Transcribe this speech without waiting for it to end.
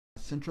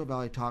Central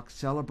Valley Talk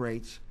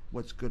celebrates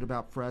what's good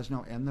about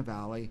Fresno and the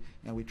Valley,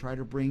 and we try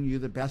to bring you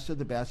the best of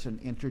the best and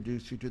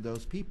introduce you to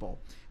those people.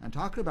 And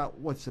talking about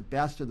what's the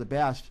best of the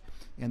best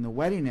in the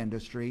wedding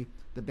industry,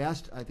 the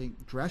best, I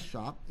think, dress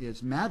shop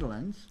is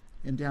Madeleine's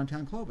in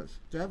downtown Clovis.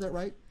 Do I have that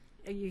right?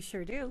 You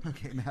sure do.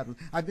 Okay, Madeleine.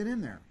 I've been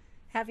in there.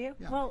 Have you?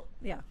 Yeah. Well,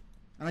 yeah.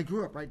 And I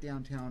grew up right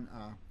downtown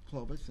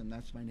Clovis, and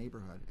that's my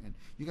neighborhood. And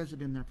you guys have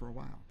been there for a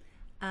while.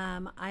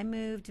 I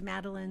moved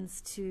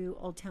Madeleine's to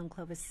Old Town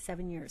Clovis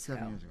 7 years ago.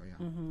 7 years ago,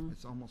 yeah.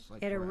 It's almost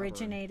like It forever.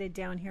 originated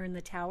down here in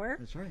the tower.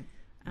 That's right.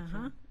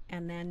 Right.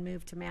 And then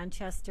moved to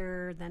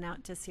Manchester, then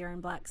out to Sierra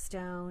and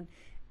Blackstone.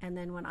 And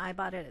then when I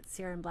bought it at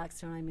Sierra and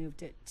Blackstone, I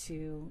moved it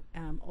to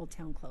Old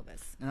Town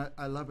Clovis. And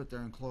I love it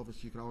there in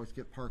Clovis. You could always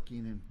get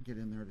parking and get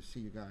in there to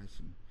see you guys.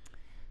 And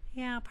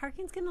Yeah,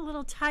 parking's getting a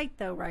little tight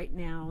though right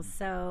now,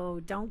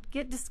 so don't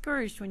get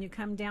discouraged when you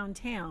come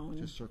downtown.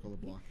 just circle the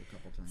block a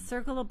couple times.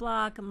 Circle a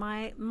block.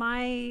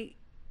 My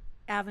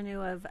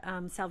avenue of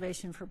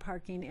salvation for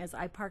parking is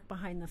I park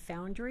behind the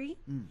Foundry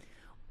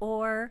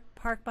or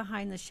park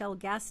behind the Shell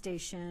gas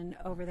station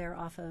over there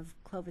off of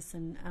Clovis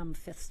and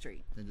 5th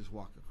Street. Then just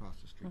walk across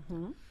the street.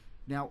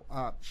 Now,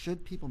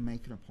 should people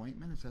make an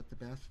appointment? Is that the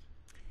best?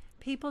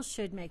 People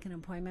should make an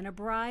appointment. A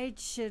bride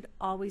should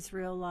always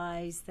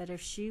realize that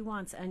if she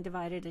wants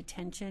undivided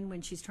attention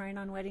when she's trying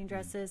on wedding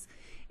dresses,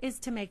 is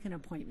to make an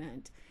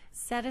appointment.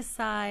 Set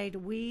aside,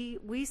 we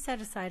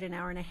set aside an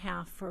hour and a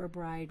half for a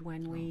bride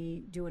when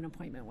we do an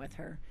appointment with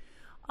her.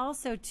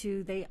 Also,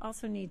 too, they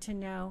also need to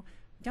know,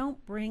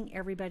 don't bring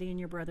everybody and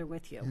your brother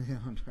with you. Yeah,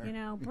 I'm sorry. You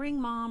know,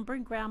 bring mom,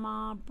 bring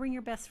grandma, bring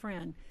your best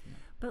friend.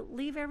 But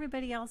leave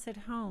everybody else at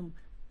home.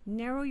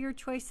 Narrow your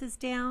choices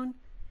down.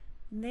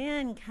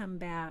 Then come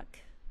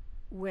back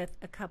with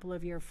a couple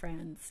of your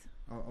friends.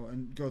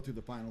 And go through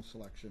the final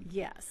selection.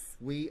 Yes.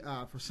 We,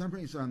 for some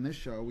reason on this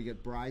show, we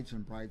get brides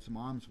and brides'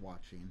 moms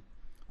watching.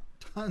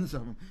 Tons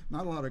of them.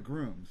 Not a lot of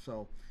grooms.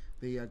 So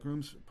the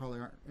grooms probably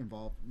aren't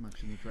involved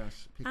much in the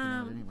dress picking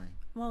out anyway.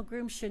 Well,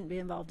 grooms shouldn't be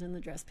involved in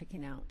the dress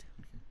picking out.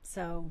 Okay.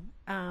 So,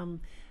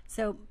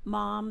 so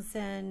moms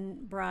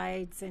and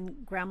brides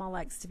and grandma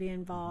likes to be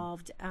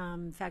involved.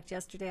 In fact,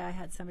 yesterday I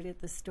had somebody at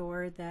the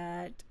store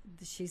that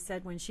she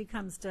said when she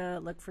comes to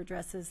look for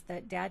dresses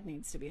that dad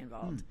needs to be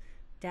involved.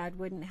 Dad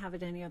wouldn't have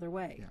it any other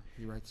way. Yeah,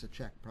 he writes a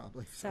check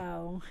probably.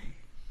 So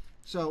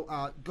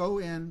go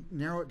in,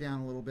 narrow it down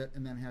a little bit,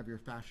 and then have your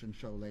fashion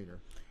show later.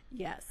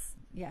 Yes,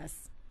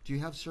 yes. Do you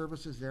have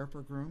services there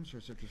for grooms, or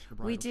is it just for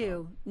bridal? We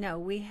do. No,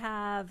 we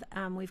have,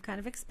 we've kind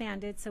of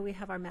expanded. So we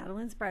have our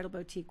Madeleine's Bridal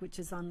Boutique, which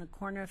is on the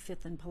corner of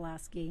 5th and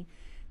Pulaski.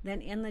 Then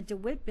in the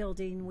DeWitt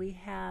building, we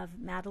have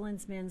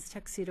Madeleine's Men's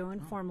Tuxedo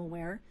and Formal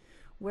Wear,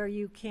 where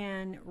you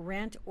can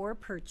rent or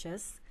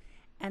purchase.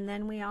 And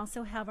then we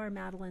also have our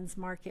Madeleine's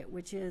Market,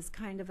 which is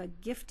kind of a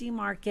gifty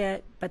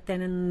market, but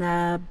then in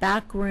the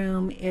back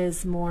room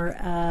is more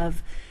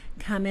of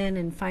come in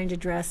and find a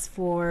dress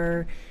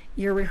for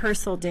your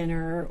rehearsal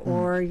dinner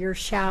or your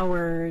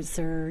showers,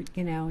 or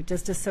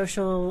just a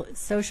social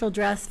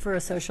dress for a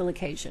social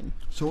occasion.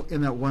 So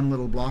in that one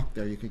little block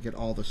there, you could get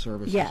all the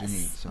services you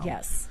need. So.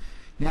 Yes.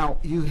 Now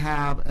you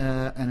have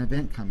an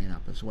event coming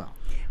up as well.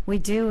 We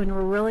do, and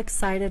we're real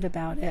excited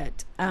about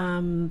it.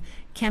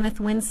 Kenneth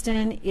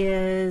Winston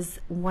is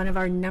one of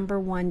our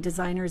 #1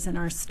 designers in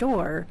our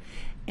store,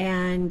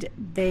 and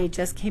they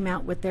just came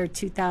out with their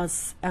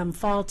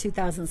fall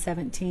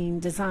 2017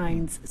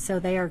 designs. So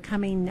they are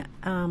coming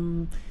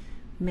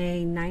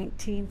May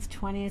 19th,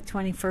 20th,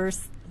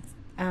 21st,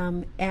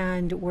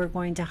 and we're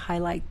going to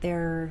highlight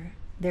their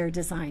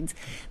designs.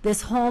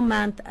 This whole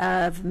month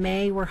of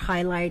May, we're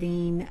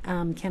highlighting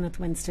Kenneth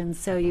Winston.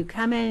 So you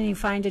come in and you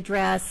find a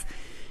dress,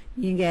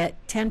 you get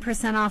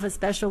 10% off a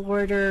special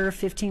order,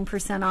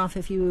 15% off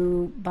if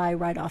you buy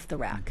right off the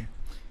rack.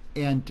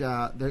 And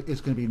there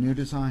is going to be new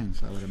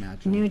designs, I would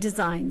imagine. New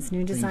designs.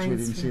 Things we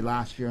didn't see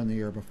last year and the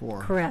year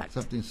before. Correct.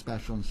 Something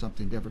special and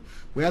something different.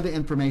 We have the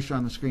information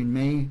on the screen,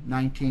 May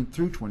 19th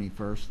through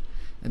 21st,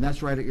 and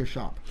that's right at your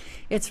shop.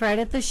 It's right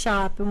at the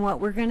shop, and what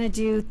we're going to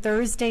do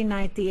Thursday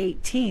night, the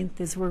 18th,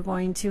 is we're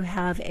going to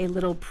have a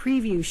little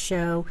preview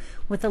show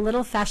with a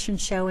little fashion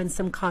show and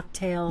some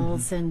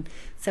cocktails, and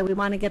so we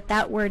want to get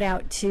that word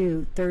out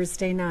too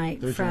Thursday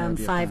night from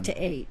 5 to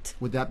 8.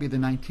 Would that be the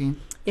 19th?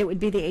 It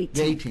would be the 18th.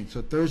 The 18th.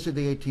 So Thursday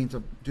the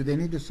 18th. Do they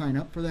need to sign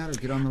up for that or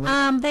get on the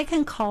list? They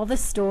can call the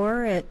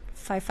store at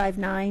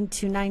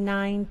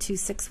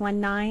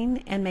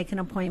 559-299-2619 and make an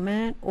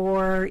appointment,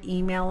 or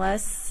email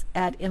us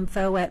at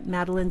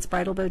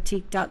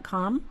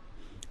info@madeleinesbridalboutique.com,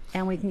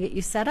 and we can get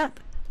you set up.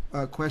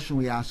 A question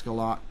we ask a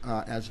lot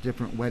as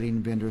different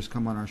wedding vendors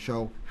come on our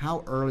show: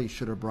 how early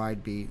should a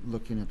bride be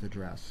looking at the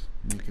dress,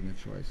 making the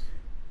choice?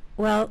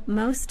 Well,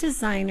 most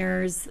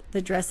designers,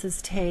 the dresses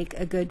take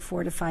a good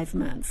 4 to 5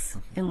 months.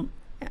 Okay. And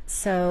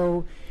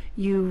so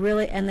you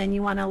really, and then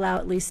you want to allow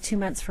at least 2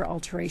 months for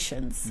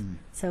alterations.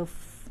 So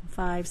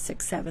 5,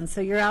 6, 7.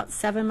 So you're out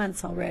 7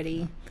 months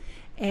already.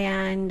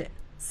 And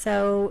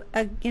so,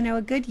 a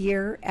good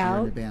year out. A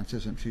year in advance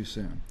isn't too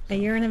soon. A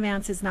year in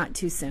advance is not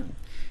too soon.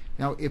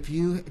 Now,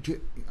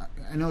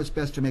 I know it's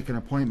best to make an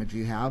appointment. Do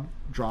you have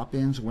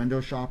drop-ins, window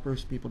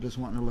shoppers, people just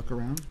wanting to look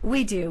around?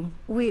 We do.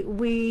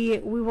 We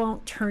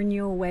won't turn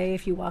you away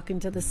if you walk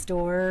into the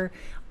store.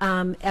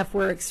 If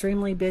we're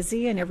extremely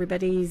busy and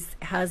everybody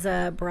has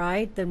a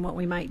bride, then what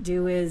we might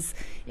do is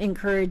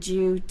encourage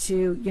you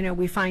to,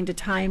 we find a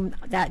time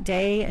that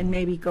day and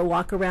maybe go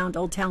walk around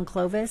Old Town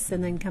Clovis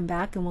and then come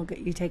back and we'll get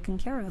you taken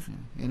care of. Yeah.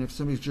 And if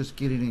somebody's just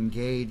getting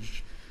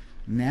engaged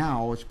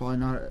now, it's probably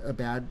not a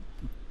bad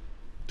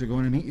to go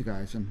in and meet you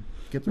guys and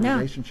get the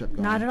relationship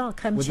going. Not at all.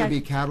 Come Would check. there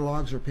be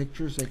catalogs or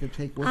pictures they could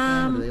take with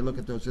them, or do they look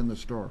at those in the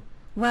store?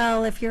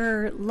 Well, a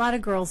lot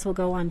of girls will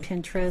go on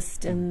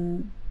Pinterest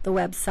and the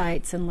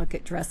websites and look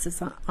at dresses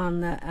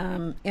on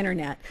the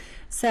internet.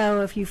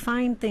 So if you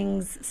find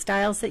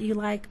styles that you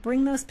like,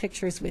 bring those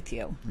pictures with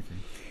you. Okay.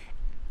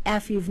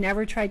 If you've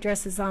never tried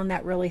dresses on,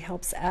 that really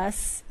helps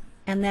us.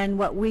 And then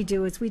what we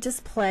do is we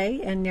just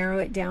play and narrow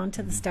it down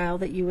to the style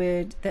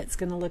that's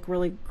going to look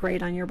really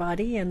great on your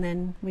body, and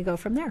then we go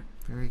from there.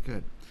 Very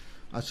good.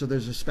 So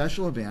there's a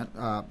special event,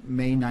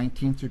 May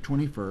 19th through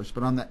 21st,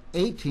 but on the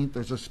 18th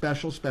there's a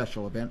special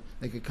event.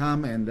 They could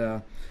come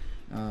and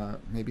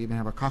maybe even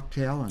have a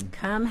cocktail.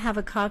 Come have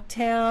a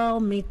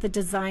cocktail, meet the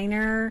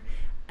designer.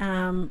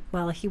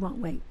 Well, he won't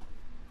wait.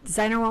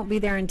 Designer won't be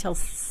there until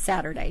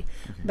Saturday,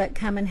 but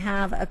come and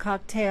have a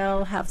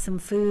cocktail, have some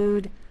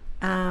food,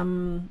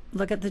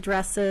 look at the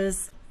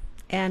dresses,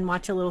 and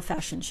watch a little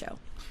fashion show.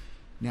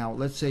 Now,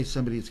 let's say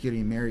somebody's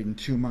getting married in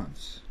 2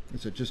 months.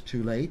 Is it just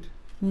too late?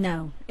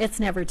 No, it's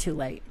never too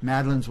late.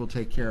 Madeleine's will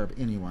take care of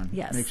anyone.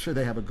 Yes. Make sure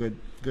they have a good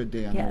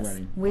day on their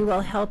wedding. We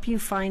will help you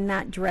find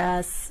that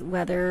dress,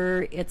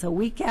 whether it's a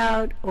week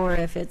out or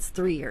if it's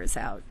 3 years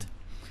out.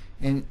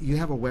 And you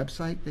have a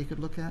website they could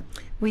look at?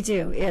 We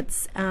do.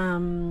 It's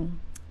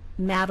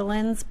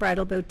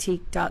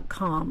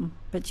madeleinesbridalboutique.com,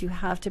 but you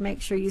have to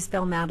make sure you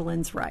spell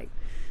Madeleine's right.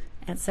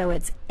 And so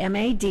it's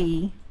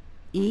MADELEINES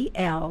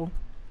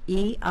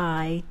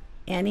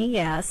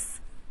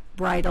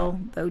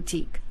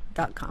bridalboutique.com.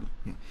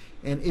 Yeah.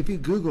 And if you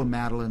Google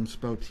Madeleine's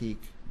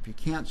Boutique, if you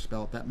can't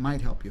spell it, that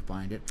might help you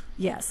find it.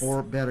 Yes.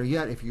 Or better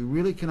yet, if you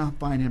really cannot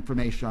find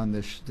information on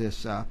this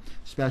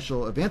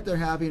special event they're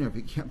having, or if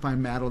you can't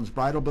find Madeleine's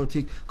Bridal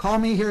Boutique, call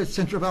me here at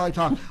Central Valley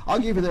Talk. I'll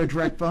give you their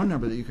direct phone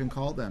number that you can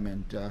call them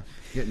and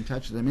get in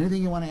touch with them.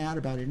 Anything you want to add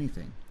about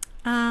anything?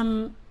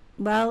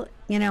 Well,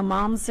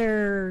 moms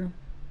are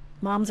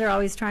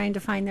always trying to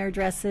find their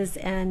dresses,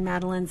 and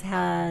Madeleine's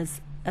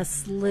has a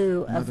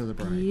slew of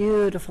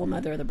beautiful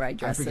Mother of the Bride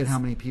dresses. I forget how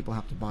many people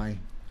have to buy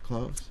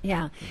clothes.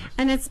 Yeah.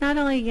 And it's not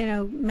only,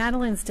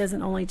 Madeleine's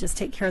doesn't only just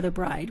take care of the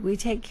bride. We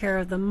take care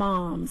of the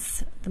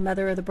moms, the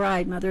mother of the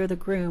bride, mother of the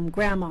groom,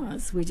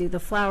 grandmas. We do the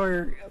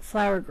flower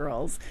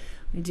girls.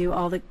 We do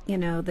all the,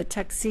 the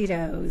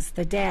tuxedos,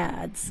 the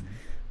dads,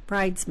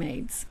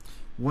 bridesmaids.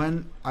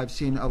 When I've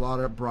seen a lot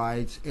of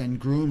brides and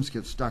grooms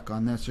get stuck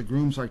on this, the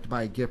grooms like to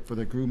buy a gift for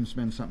the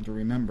groomsmen, something to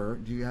remember.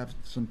 Do you have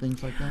some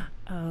things like that?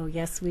 Oh,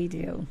 yes, we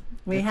do.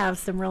 We have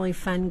some really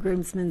fun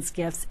groomsmen's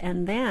gifts.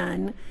 And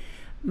then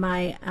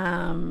my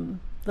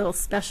little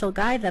special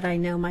guy that I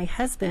know, my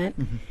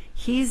husband,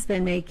 he's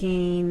been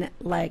making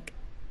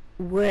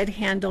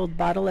wood-handled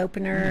bottle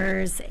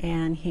openers,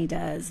 and he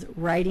does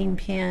writing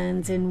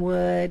pens in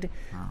wood.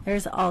 Wow.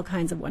 There's all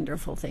kinds of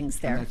wonderful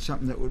things there. And that's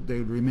something that they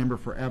would remember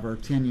forever.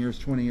 10 years,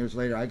 20 years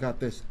later, I got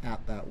this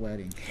at that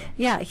wedding. So.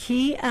 Yeah,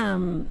 he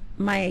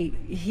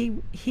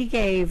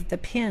gave the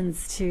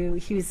pens to.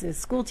 He was a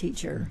school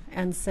teacher,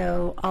 and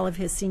so all of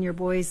his senior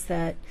boys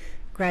that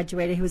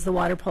graduated, he was the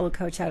water polo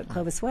coach out at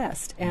Clovis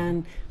West,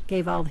 and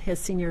gave all his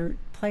senior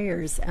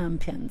players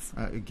pins.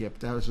 A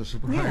gift. That was a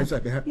surprise.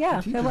 Yeah,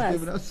 it was.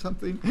 Giving us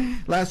something.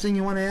 Last thing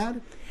you want to add?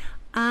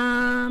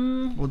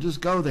 We'll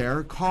just go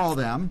there, call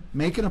them,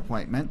 make an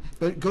appointment,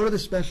 but go to the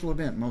special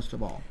event most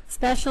of all.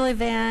 Special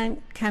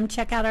event, come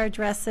check out our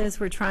dresses.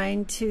 We're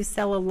trying to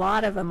sell a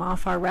lot of them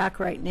off our rack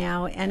right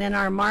now, and in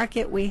our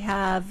market we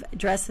have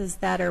dresses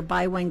that are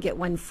buy one, get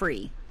one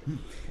free.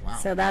 Wow.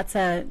 So that's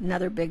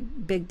another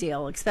big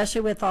deal, especially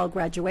with all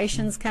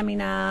graduations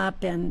coming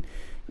up and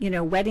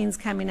weddings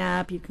coming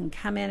up. You can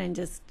come in and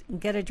just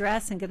get a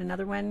dress and get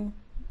another one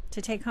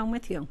to take home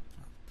with you.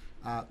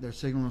 They're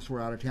signaling us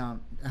we're out of time,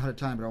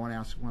 but I want to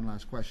ask one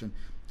last question.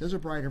 Does a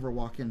bride ever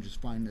walk in and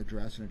just find a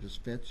dress and it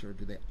just fits, or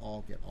do they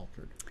all get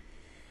altered?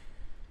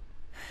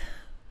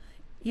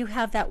 You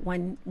have that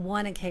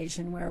one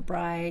occasion where a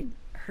bride,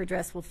 her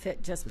dress will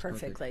fit just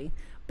perfectly.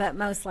 But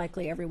most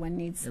likely everyone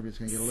needs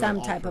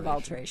some type of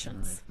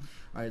alterations.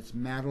 All right, it's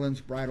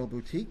Madeleine's Bridal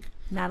Boutique.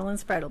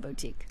 Madeleine's Bridal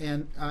Boutique.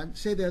 And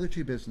say the other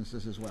two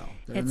businesses as well.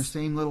 They're in the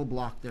same little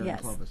block there in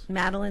Clovis.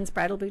 Madeleine's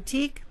Bridal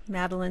Boutique,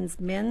 Madeleine's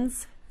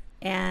Men's,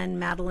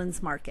 and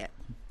Madeleine's Market.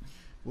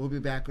 We'll be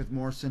back with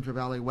more Central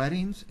Valley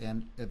weddings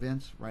and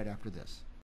events right after this.